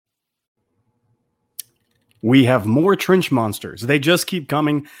We have more trench monsters. They just keep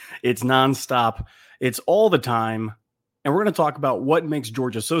coming. It's nonstop. It's all the time. And we're going to talk about what makes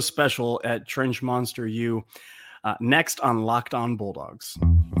Georgia so special at Trench Monster U next on Locked On Bulldogs.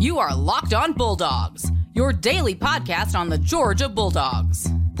 You are Locked On Bulldogs, your daily podcast on the Georgia Bulldogs.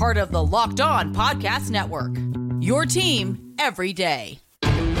 Part of the Locked On Podcast Network, your team every day.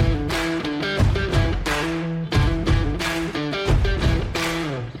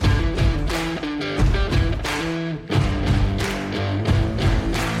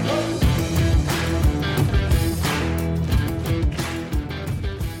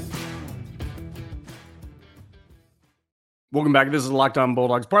 Welcome back. This is Locked On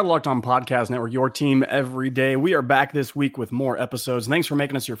Bulldogs, part of the Locked On Podcast Network, your team every day. We are back this week with more episodes. Thanks for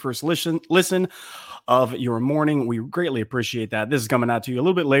making us your first listen of your morning. We greatly appreciate that. This is coming out to you a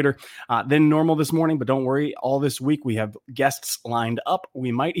little bit later than normal this morning, but don't worry. All this week, we have guests lined up.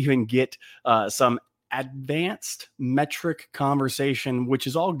 We might even get some advanced metric conversation, which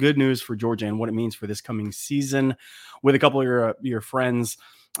is all good news for Georgia and what it means for this coming season with a couple of your friends.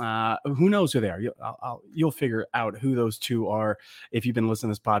 Who knows who they are? You'll figure out who those two are if you've been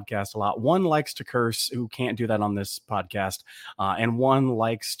listening to this podcast a lot. One likes to curse, who can't do that on this podcast, and one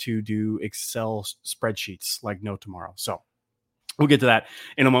likes to do Excel spreadsheets like no tomorrow. So we'll get to that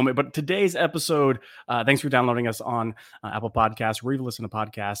in a moment. But today's episode, thanks for downloading us on Apple Podcasts, wherever you listen to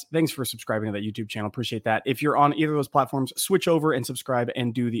podcasts. Thanks for subscribing to that YouTube channel. Appreciate that. If you're on either of those platforms, switch over and subscribe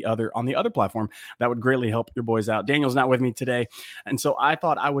and do the other on the other platform. That would greatly help your boys out. Daniel's not with me today. And so I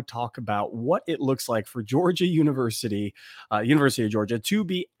thought I would talk about what it looks like for Georgia University, University of Georgia, to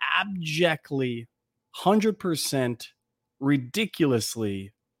be abjectly, 100%,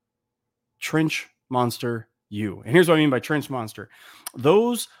 ridiculously trench monster U. And here's what I mean by trench monster.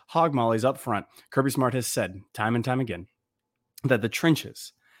 Those hog mollies up front, Kirby Smart has said time and time again that the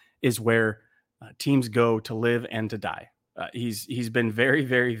trenches is where teams go to live and to die. He's been very,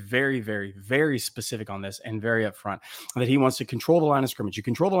 very, very, very, very specific on this and very upfront that he wants to control the line of scrimmage. You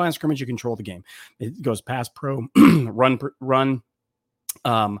control the line of scrimmage, you control the game. It goes pass pro, run,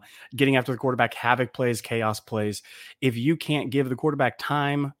 getting after the quarterback, havoc plays, chaos plays. If you can't give the quarterback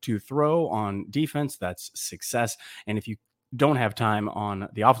time to throw on defense, that's success. And if you don't have time on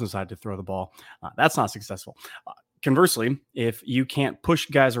the offensive side to throw the ball, that's not successful. Conversely, if you can't push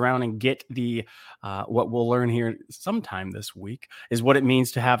guys around and get the what we'll learn here sometime this week is what it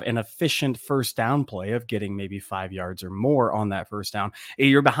means to have an efficient first down play of getting maybe 5 yards or more on that first down.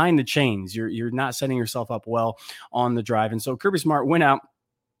 You're behind the chains. You're not setting yourself up well on the drive. And so Kirby Smart went out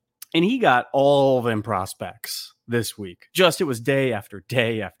and he got all them prospects this week. It was day after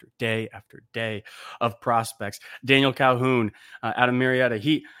day after day after day of prospects. Daniel Calhoun out of Marietta,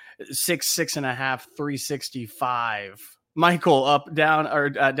 he 6'6.5", 365. Michael down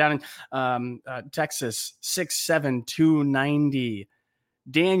in Texas, 6'7", 290.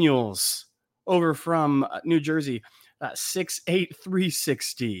 Daniels over from New Jersey, 6'8",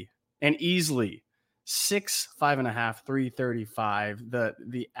 360. And Easley, 5'5", 335.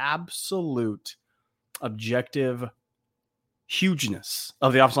 The absolute objective hugeness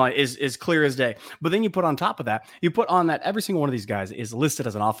of the offensive line is clear as day. But then you put on top of that, every single one of these guys is listed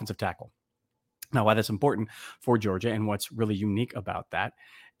as an offensive tackle. Now, why that's important for Georgia and what's really unique about that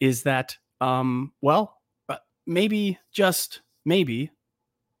is that, maybe, just maybe,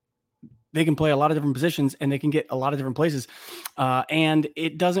 they can play a lot of different positions and they can get a lot of different places. And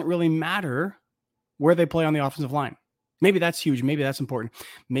it doesn't really matter where they play on the offensive line. Maybe that's huge. Maybe that's important.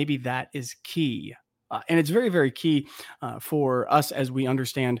 Maybe that is key. And it's very, very key for us as we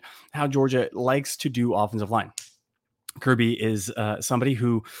understand how Georgia likes to do offensive line. Kirby is somebody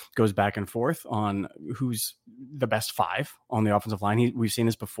who goes back and forth on who's the best five on the offensive line. We've seen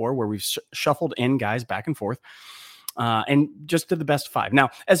this before where we've shuffled in guys back and forth and just did the best five. Now,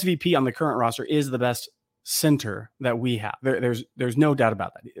 SVP on the current roster is the best center that we have. There's no doubt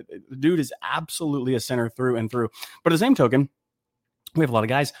about that. The dude is absolutely a center through and through. But at the same token, we have a lot of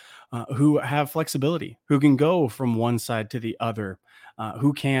guys who have flexibility, who can go from one side to the other,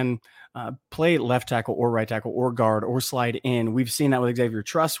 who can play left tackle or right tackle or guard or slide in. We've seen that with Xavier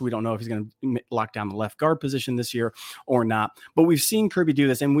Truss. We don't know if he's going to lock down the left guard position this year or not, but we've seen Kirby do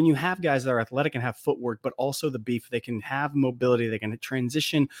this. And when you have guys that are athletic and have footwork, but also the beef, they can have mobility, they can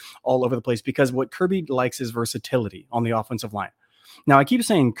transition all over the place, because what Kirby likes is versatility on the offensive line. Now, I keep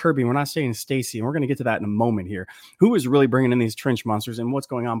saying Kirby, we're not saying Stacy, and we're going to get to that in a moment here. Who is really bringing in these trench monsters and what's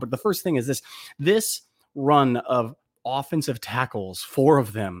going on? But the first thing is this run of offensive tackles, 4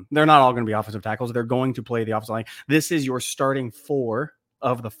 of them. They're not all going to be offensive tackles. They're going to play the offensive line. This is your starting 4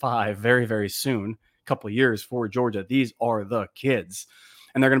 of the 5 very, very soon. A couple of years for Georgia. These are the kids.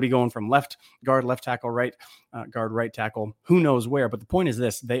 And they're going to be going from left guard, left tackle, right guard, right tackle, who knows where. But the point is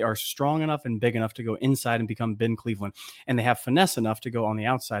this: they are strong enough and big enough to go inside and become Ben Cleveland. And they have finesse enough to go on the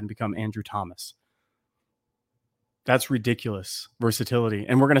outside and become Andrew Thomas. That's ridiculous versatility.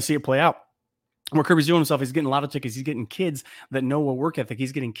 And we're going to see it play out. What Kirby's doing himself, he's getting a lot of tickets. He's getting kids that know a work ethic.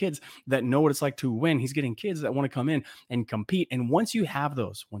 He's getting kids that know what it's like to win. He's getting kids that want to come in and compete. And once you have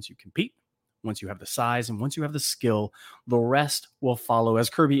those, once you compete, once you have the size, and once you have the skill, the rest will follow. As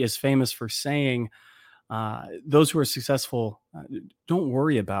Kirby is famous for saying, those who are successful, don't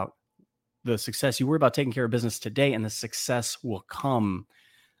worry about the success. You worry about taking care of business today, and the success will come.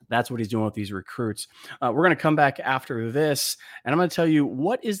 That's what he's doing with these recruits. We're going to come back after this, and I'm going to tell you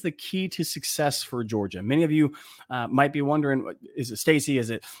what is the key to success for Georgia. Many of you might be wondering, is it Stacy? Is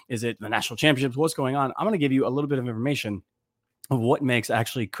it the national championships? What's going on? I'm going to give you a little bit of information of what makes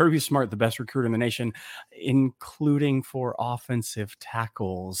actually Kirby Smart the best recruiter in the nation, including for offensive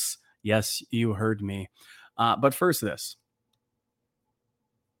tackles. Yes, you heard me. But first, this.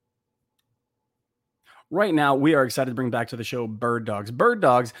 Right now, we are excited to bring back to the show Bird Dogs. Bird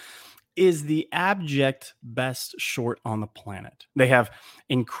Dogs is the abject best short on the planet. They have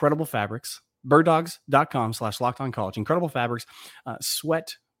incredible fabrics. birddogs.com/lockedoncollege. Incredible fabrics,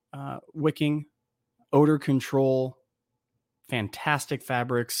 sweat wicking, odor control, fantastic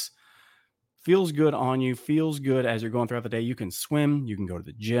fabrics. Feels good on you, feels good as you're going throughout the day. You can swim, you can go to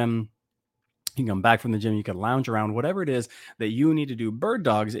the gym. You can come back from the gym. You can lounge around, whatever it is that you need to do. Bird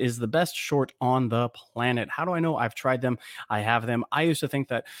Dogs is the best short on the planet. How do I know? I've tried them. I have them. I used to think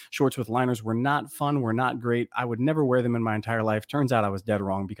that shorts with liners were not fun, were not great. I would never wear them in my entire life. Turns out I was dead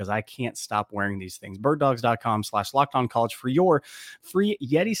wrong because I can't stop wearing these things. birddogs.com/lockedoncollege for your free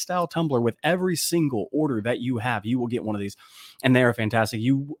Yeti style tumbler. With every single order that you have, you will get one of these, and they are fantastic.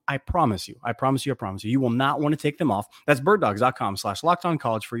 I promise you, you will not want to take them off. That's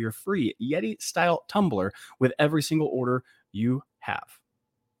birddogs.com/lockedoncollege for your free Yeti style tumbler with every single order you have.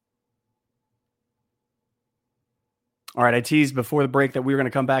 All right, I teased before the break that we were going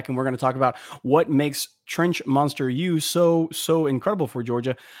to come back and we're going to talk about what makes Trench Monster U so incredible for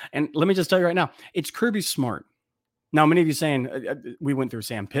Georgia. And let me just tell you right now, it's Kirby Smart. Now, many of you saying we went through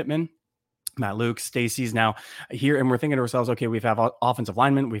Sam Pittman, Matt Luke, Stacy's now here, and we're thinking to ourselves, okay, we've had offensive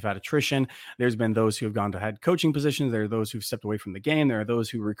linemen, we've had attrition. There's been those who have gone to head coaching positions. There are those who've stepped away from the game. There are those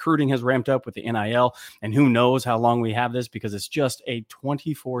who recruiting has ramped up with the NIL, and who knows how long we have this, because it's just a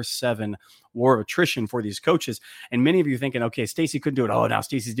 24/7 war of attrition for these coaches. And many of you thinking, okay, Stacy couldn't do it. Oh, now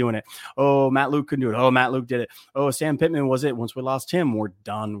Stacy's doing it. Oh, Matt Luke couldn't do it. Oh, Matt Luke did it. Oh, Sam Pittman was it. Once we lost him, we're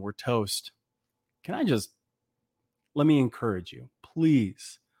done. We're toast. Let me encourage you,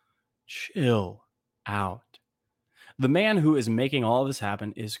 please chill out. The man who is making all of this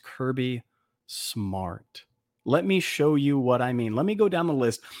happen is Kirby Smart. Let me show you what I mean. Let me go down the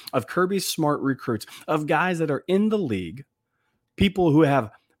list of Kirby Smart recruits, of guys that are in the league, people who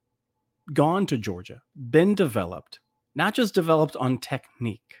have gone to Georgia, been developed, not just developed on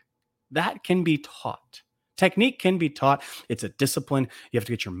technique. That can be taught. Technique can be taught. It's a discipline. You have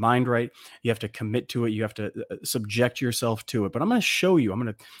to get your mind right. You have to commit to it. You have to subject yourself to it. But I'm going to show you, I'm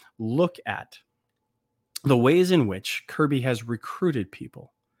going to look at the ways in which Kirby has recruited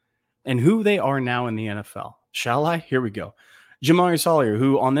people and who they are now in the NFL. Shall I? Here we go. Jamaree Salyer,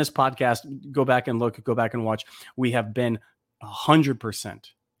 who on this podcast, go back and watch. We have been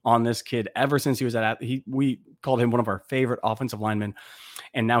 100% on this kid ever since he was we called him one of our favorite offensive linemen,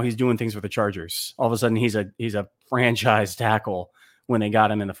 and now he's doing things with the Chargers. All of a sudden, he's a franchise tackle when they got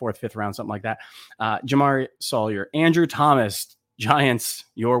him in the 4th, 5th round, something like that. Jamaree Salyer, Andrew Thomas, Giants,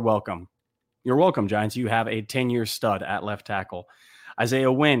 you're welcome. You're welcome, Giants. You have a 10-year stud at left tackle.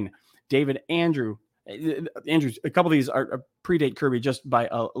 Isaiah Wynn, David Andrew. A couple of these are predate Kirby just by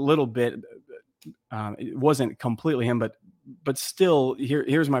a little bit. It wasn't completely him, but still,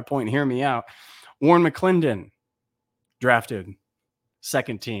 here's my point. Hear me out. Warren McClendon, drafted,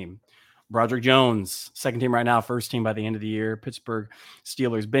 2nd team. Broderick Jones, 2nd team right now, 1st team by the end of the year. Pittsburgh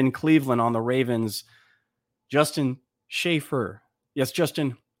Steelers. Ben Cleveland on the Ravens. Justin Schaefer. Yes,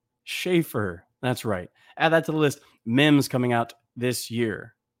 Justin Schaefer. That's right. Add that to the list. Mims coming out this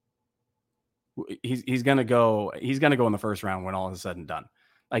year. He's gonna go in the 1st round when all is said and done.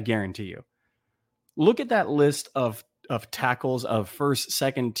 I guarantee you. Look at that list of tackles, of 1st,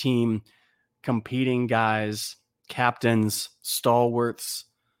 2nd team competing guys, captains, stalwarts,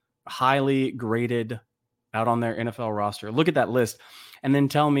 highly graded out on their NFL roster. Look at that list. And then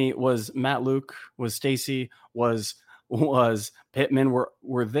tell me, was Matt Luke, was Stacy, was Pittman,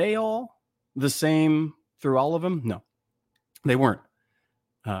 were they all the same through all of them? No, they weren't.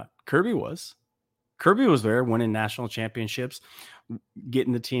 Kirby was. Kirby was there winning national championships,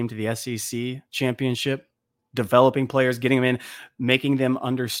 getting the team to the SEC championship, developing players, getting them in, making them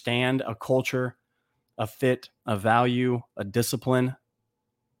understand a culture, a fit, a value, a discipline.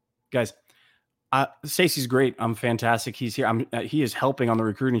 Guys, Stacey's great. I'm fantastic. He's here. He is helping on the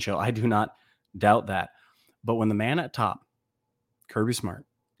recruiting show. I do not doubt that. But when the man at top, Kirby Smart,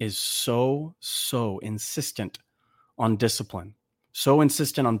 is so insistent on discipline, so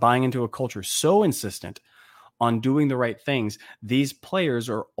insistent on buying into a culture, so insistent on doing the right things, these players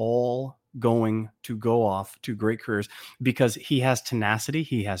are all going to go off to great careers because he has tenacity,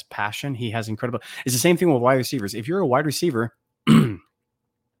 he has passion, he has incredible. It's the same thing with wide receivers. If you're a wide receiver,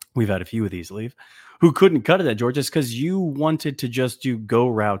 we've had a few of these leave, who couldn't cut it at Georgia because you wanted to just do go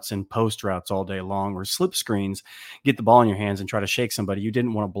routes and post routes all day long or slip screens, get the ball in your hands and try to shake somebody. You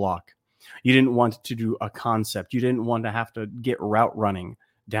didn't want to block. You didn't want to do a concept. You didn't want to have to get route running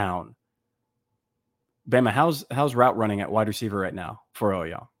down. Bama, how's route running at wide receiver right now for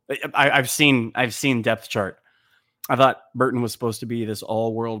OU? I've seen depth chart. I thought Burton was supposed to be this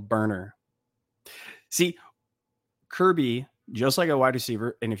all-world burner. See, Kirby, just like a wide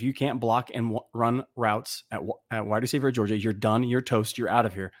receiver, and if you can't block and run routes at wide receiver at Georgia, you're done, you're toast, you're out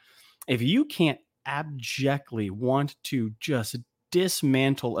of here. If you can't abjectly want to just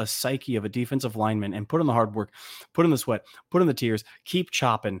dismantle a psyche of a defensive lineman and put in the hard work, put in the sweat, put in the tears, keep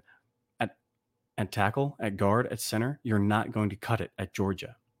chopping at tackle, at guard, at center, you're not going to cut it at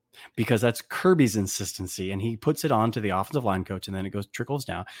Georgia. Because that's Kirby's insistency, and he puts it on to the offensive line coach, and then it trickles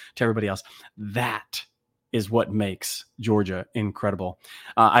down to everybody else. That is what makes Georgia incredible.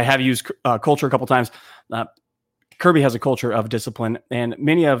 I have used culture a couple times. Kirby has a culture of discipline, and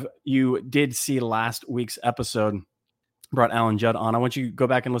many of you did see last week's episode. Brought Alan Judd on. I want you to go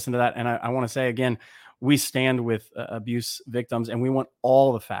back and listen to that. And I want to say again, we stand with abuse victims, and we want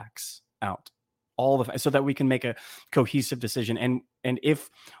all the facts out. So that we can make a cohesive decision. And if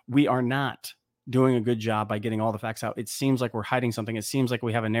we are not doing a good job by getting all the facts out, it seems like we're hiding something. It seems like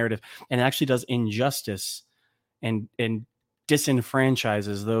we have a narrative, and it actually does injustice and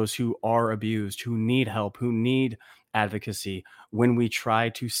disenfranchises those who are abused, who need help, who need advocacy when we try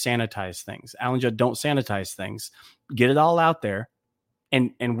to sanitize things. Alan Judd, don't sanitize things. Get it all out there,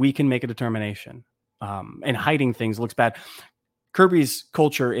 and we can make a determination. And hiding things looks bad. Kirby's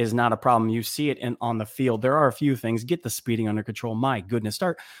culture is not a problem. You see it on the field. There are a few things. Get the speeding under control. My goodness,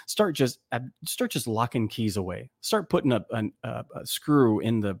 start just locking keys away. Start putting a screw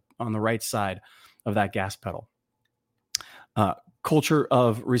on the right side of that gas pedal. Culture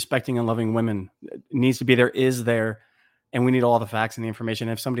of respecting and loving women needs to be there. Is there, and we need all the facts and the information.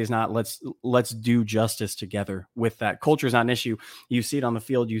 If somebody's not, let's do justice together with that. Culture is not an issue. You see it on the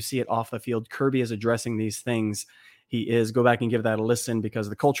field. You see it off the field. Kirby is addressing these things. He is. Go back and give that a listen, because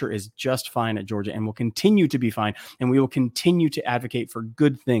the culture is just fine at Georgia and will continue to be fine. And we will continue to advocate for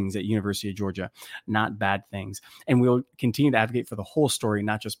good things at University of Georgia, not bad things. And we will continue to advocate for the whole story,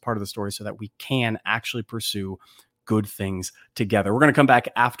 not just part of the story, so that we can actually pursue good things together. We're going to come back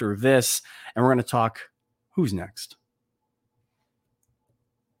after this, and we're going to talk who's next.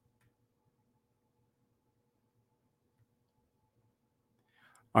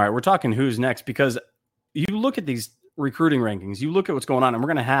 All right, we're talking who's next, because you look at these recruiting rankings, you look at what's going on, and we're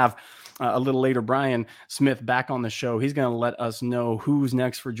going to have a little later Brian Smith back on the show. He's going to let us know who's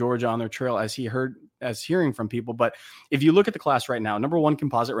next for Georgia on their trail as hearing from people. But if you look at the class right now, number one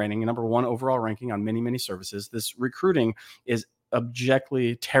composite rating and number one overall ranking on many services, this recruiting is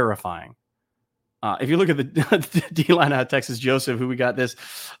objectively terrifying. If you look at the D-line out of Texas, Joseph, who we got this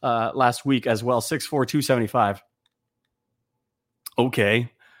last week as well, 6'4", 275.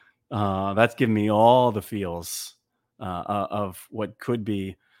 Okay. That's giving me all the feels of what could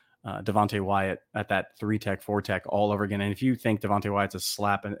be Devonte Wyatt at that 3-tech, 4-tech all over again. And if you think Devonte Wyatt's a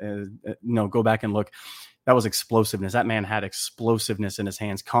slap, no, go back and look. That was explosiveness. That man had explosiveness in his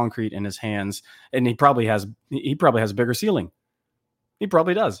hands, concrete in his hands, and he probably has a bigger ceiling. He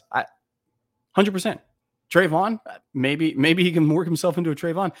probably does. 100%. Trayvon, maybe he can work himself into a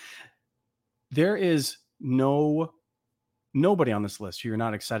Trayvon. There is nobody on this list who you're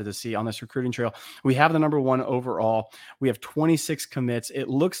not excited to see on this recruiting trail. We have the number one overall. We have 26 commits. It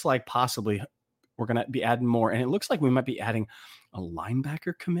looks like possibly we're going to be adding more. And it looks like we might be adding a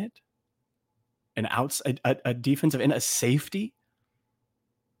linebacker commit, an outside, a defensive, and a safety.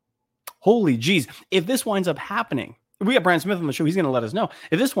 Holy geez. If this winds up happening, we got Brian Smith on the show. He's going to let us know.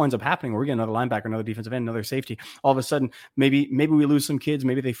 If this winds up happening, we're getting another linebacker, another defensive end, another safety. All of a sudden, maybe we lose some kids.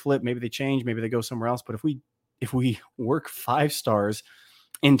 Maybe they flip. Maybe they change. Maybe they go somewhere else. But if we work 5 stars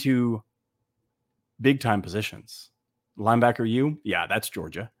into big time positions, linebacker, yeah, that's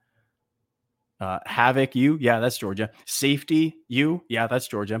Georgia. Havoc, yeah, that's Georgia. Safety, yeah, that's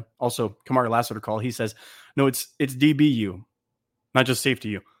Georgia. Also, Kamari Lassiter call. He says, no, it's DBU, not just safety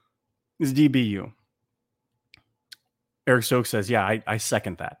U. It's DBU. Eric Stokes says, yeah, I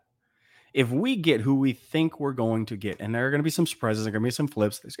second that. If we get who we think we're going to get, and there are going to be some surprises, there are going to be some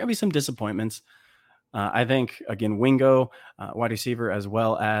flips, there's going to be some disappointments. I think, again, Wingo, wide receiver, as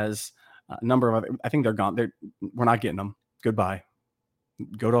well as a number of other, I think they're gone. We're not getting them. Goodbye.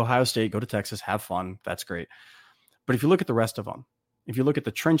 Go to Ohio State, go to Texas, have fun. That's great. But if you look at the rest of them, if you look at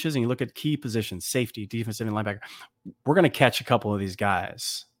the trenches and you look at key positions, safety, defensive, and linebacker, we're going to catch a couple of these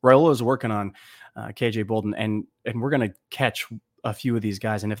guys. Raiola is working on KJ Bolden, and we're going to catch a few of these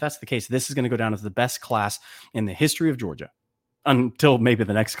guys. And if that's the case, this is going to go down as the best class in the history of Georgia until maybe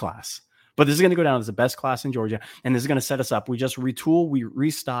the next class. But this is going to go down as the best class in Georgia, and this is going to set us up. We just retool, we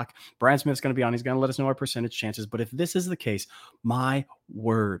restock. Brian Smith's going to be on. He's going to let us know our percentage chances. But if this is the case, my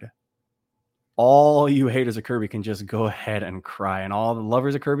word, all you haters of Kirby can just go ahead and cry. And all the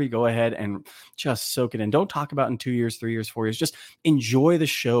lovers of Kirby, go ahead and just soak it in. Don't talk about in 2 years, 3 years, 4 years. Just enjoy the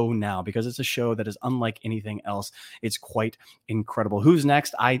show now, because it's a show that is unlike anything else. It's quite incredible. Who's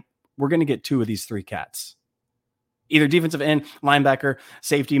next? We're going to get two of these three cats. Either defensive end, linebacker,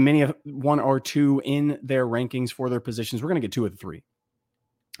 safety, many of one or two in their rankings for their positions. We're going to get two of the three.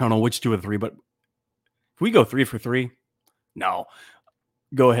 I don't know which two of the three, but if we go 3 for 3, no,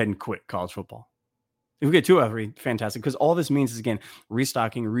 go ahead and quit college football. If we get 2 out of 3, fantastic. Because all this means is, again,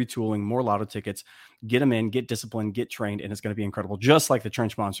 restocking, retooling, more lotto tickets, get them in, get disciplined, get trained, and it's going to be incredible, just like the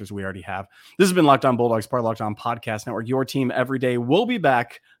Trench Monsters we already have. This has been Locked On Bulldogs, part of Locked On Podcast Network. Your team every day. We'll be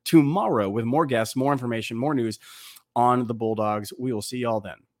back tomorrow with more guests, more information, more news on the Bulldogs. We will see y'all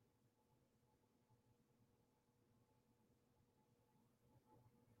then.